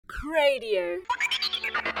Radio.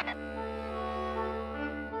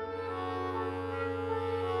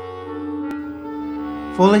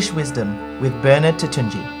 Foolish Wisdom with Bernard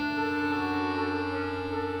Tatunji.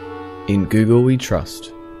 In Google we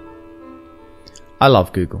trust. I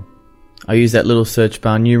love Google. I use that little search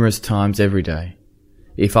bar numerous times every day.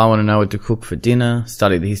 If I want to know what to cook for dinner,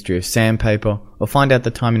 study the history of sandpaper, or find out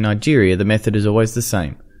the time in Nigeria, the method is always the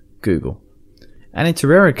same: Google. And it's a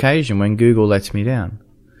rare occasion when Google lets me down.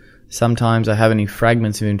 Sometimes I have only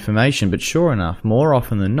fragments of information, but sure enough, more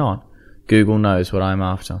often than not, Google knows what I'm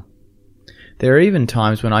after. There are even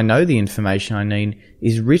times when I know the information I need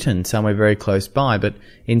is written somewhere very close by, but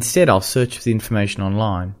instead I'll search for the information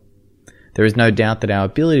online. There is no doubt that our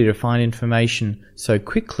ability to find information so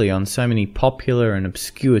quickly on so many popular and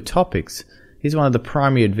obscure topics is one of the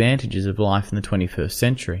primary advantages of life in the 21st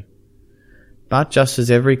century. But just as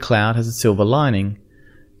every cloud has a silver lining,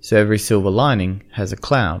 so every silver lining has a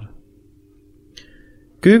cloud.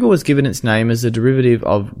 Google was given its name as a derivative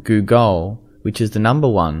of Google, which is the number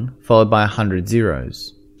 1 followed by 100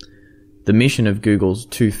 zeros. The mission of Google's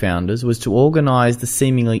two founders was to organize the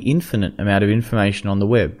seemingly infinite amount of information on the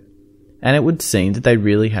web, and it would seem that they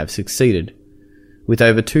really have succeeded. With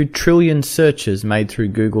over 2 trillion searches made through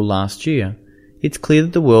Google last year, it's clear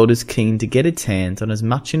that the world is keen to get its hands on as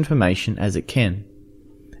much information as it can.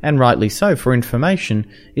 And rightly so, for information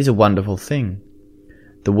is a wonderful thing.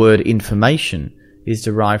 The word information is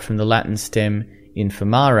derived from the Latin stem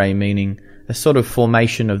informare, meaning a sort of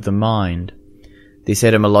formation of the mind. This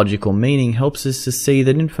etymological meaning helps us to see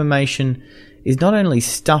that information is not only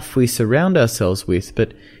stuff we surround ourselves with,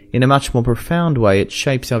 but in a much more profound way it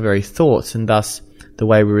shapes our very thoughts and thus the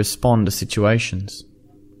way we respond to situations.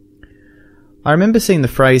 I remember seeing the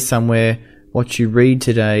phrase somewhere, "What you read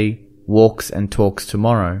today walks and talks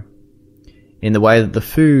tomorrow." In the way that the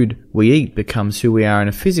food we eat becomes who we are in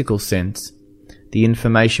a physical sense, the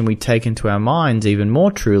information we take into our minds even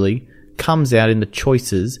more truly comes out in the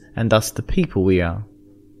choices and thus the people we are.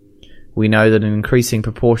 We know that an increasing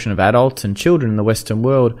proportion of adults and children in the Western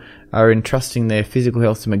world are entrusting their physical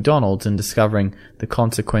health to McDonald's and discovering the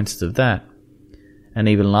consequences of that. An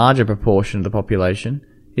even larger proportion of the population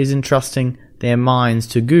is entrusting their minds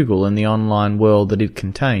to Google and the online world that it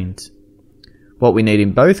contains. What we need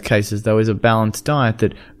in both cases, though, is a balanced diet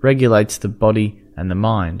that regulates the body and the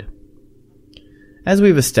mind. As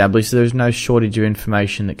we've established, there is no shortage of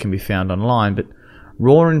information that can be found online, but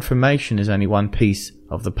raw information is only one piece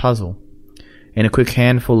of the puzzle. In a quick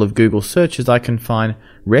handful of Google searches, I can find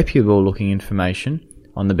reputable-looking information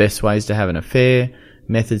on the best ways to have an affair,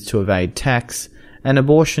 methods to evade tax, and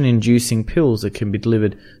abortion-inducing pills that can be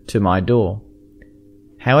delivered to my door.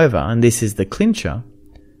 However, and this is the clincher,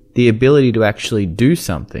 the ability to actually do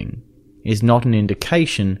something is not an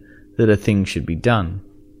indication that a thing should be done.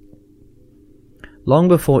 Long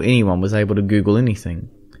before anyone was able to Google anything,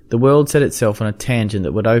 the world set itself on a tangent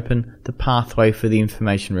that would open the pathway for the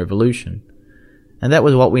information revolution. And that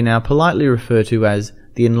was what we now politely refer to as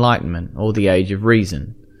the Enlightenment, or the Age of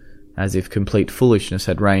Reason, as if complete foolishness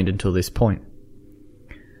had reigned until this point.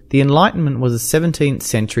 The Enlightenment was a 17th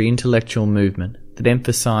century intellectual movement that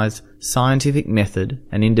emphasized scientific method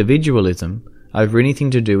and individualism over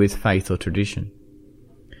anything to do with faith or tradition.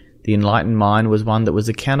 The enlightened mind was one that was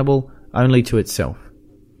accountable only to itself.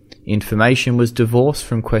 Information was divorced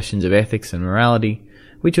from questions of ethics and morality,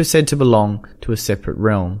 which were said to belong to a separate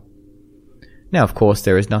realm. Now, of course,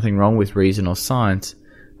 there is nothing wrong with reason or science,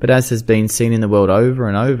 but as has been seen in the world over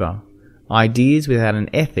and over, ideas without an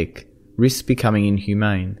ethic risk becoming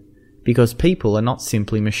inhumane, because people are not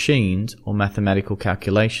simply machines or mathematical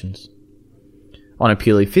calculations. On a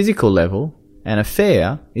purely physical level, an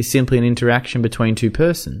affair is simply an interaction between two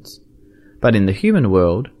persons. But in the human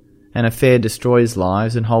world, an affair destroys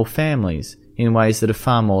lives and whole families in ways that are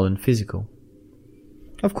far more than physical.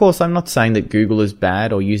 Of course, I'm not saying that Google is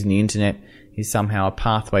bad or using the internet is somehow a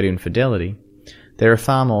pathway to infidelity. There are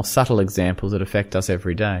far more subtle examples that affect us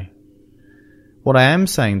every day. What I am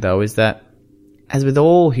saying, though, is that, as with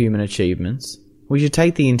all human achievements, we should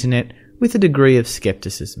take the internet with a degree of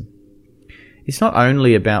skepticism. It's not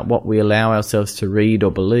only about what we allow ourselves to read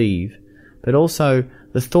or believe, but also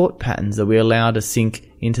the thought patterns that we allow to sink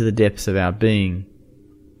into the depths of our being.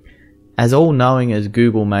 As all-knowing as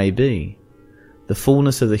Google may be, the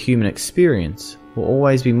fullness of the human experience will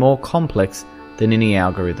always be more complex than any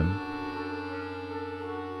algorithm.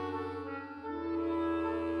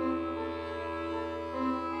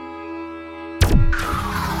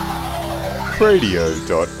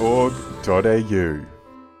 Radio.org.au